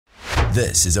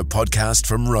This is a podcast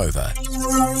from Rover.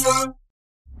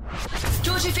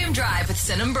 George FM Drive with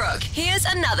Sin and Brooke. Here's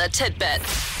another tidbit.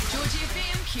 George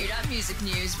FM queued up music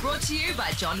news brought to you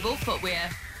by John Bull Footwear.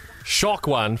 Shock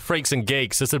one, Freaks and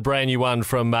Geeks. It's a brand new one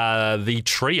from the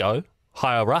trio,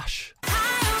 Higher Rush.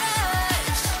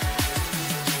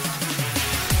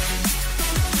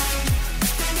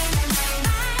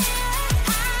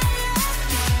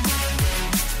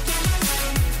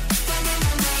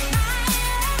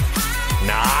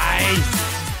 Nice!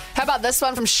 How about this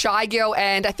one from Shy Girl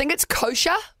and I think it's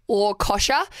Kosher or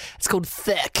Kosher. It's called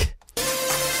Thick.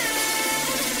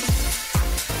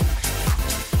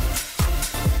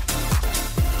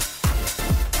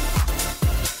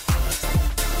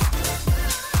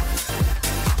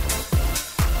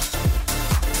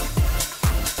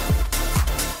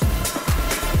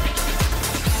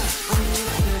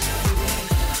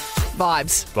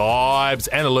 Vibes.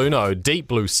 Anna Luno, Deep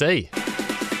Blue Sea.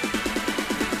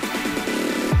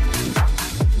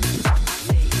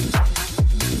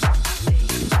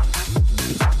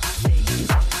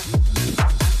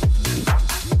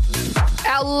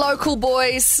 Our local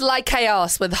boys Sly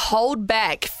Chaos with Hold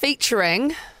Back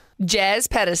featuring Jazz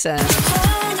Patterson.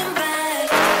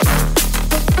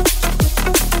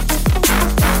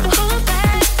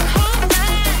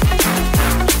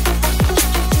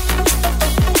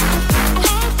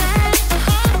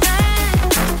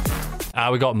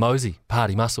 We got Mosey,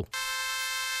 Party Muscle.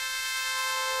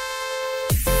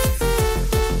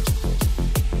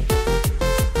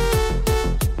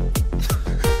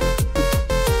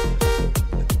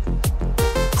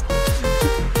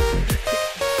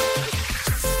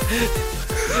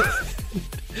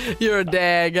 You're a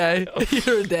dag, eh?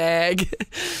 You're a dag.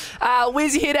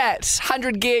 Where's your head at?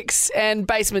 100 Gex and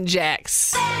Basement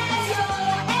Jacks.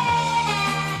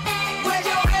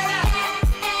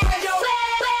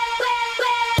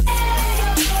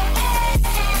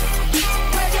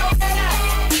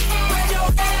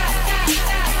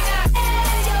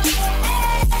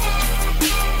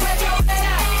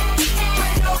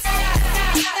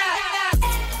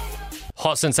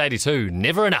 Hot since 82,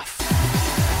 never enough.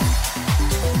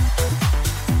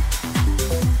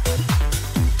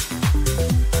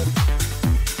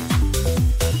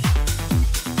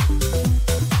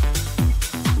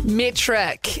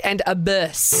 Metric and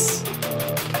Abyss.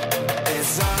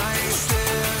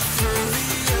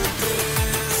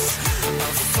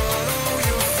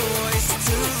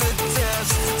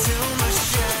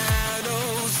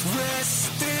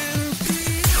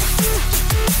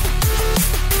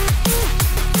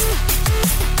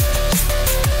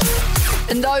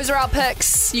 And those are our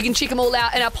picks. You can check them all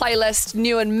out in our playlist,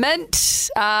 new and mint.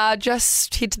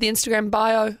 Just head to the Instagram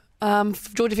bio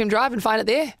for George FM Drive and find it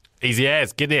there. Easy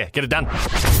as. Get there. Get it done.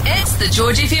 It's the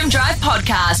George FM Drive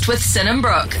podcast with Sin and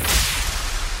Brooke.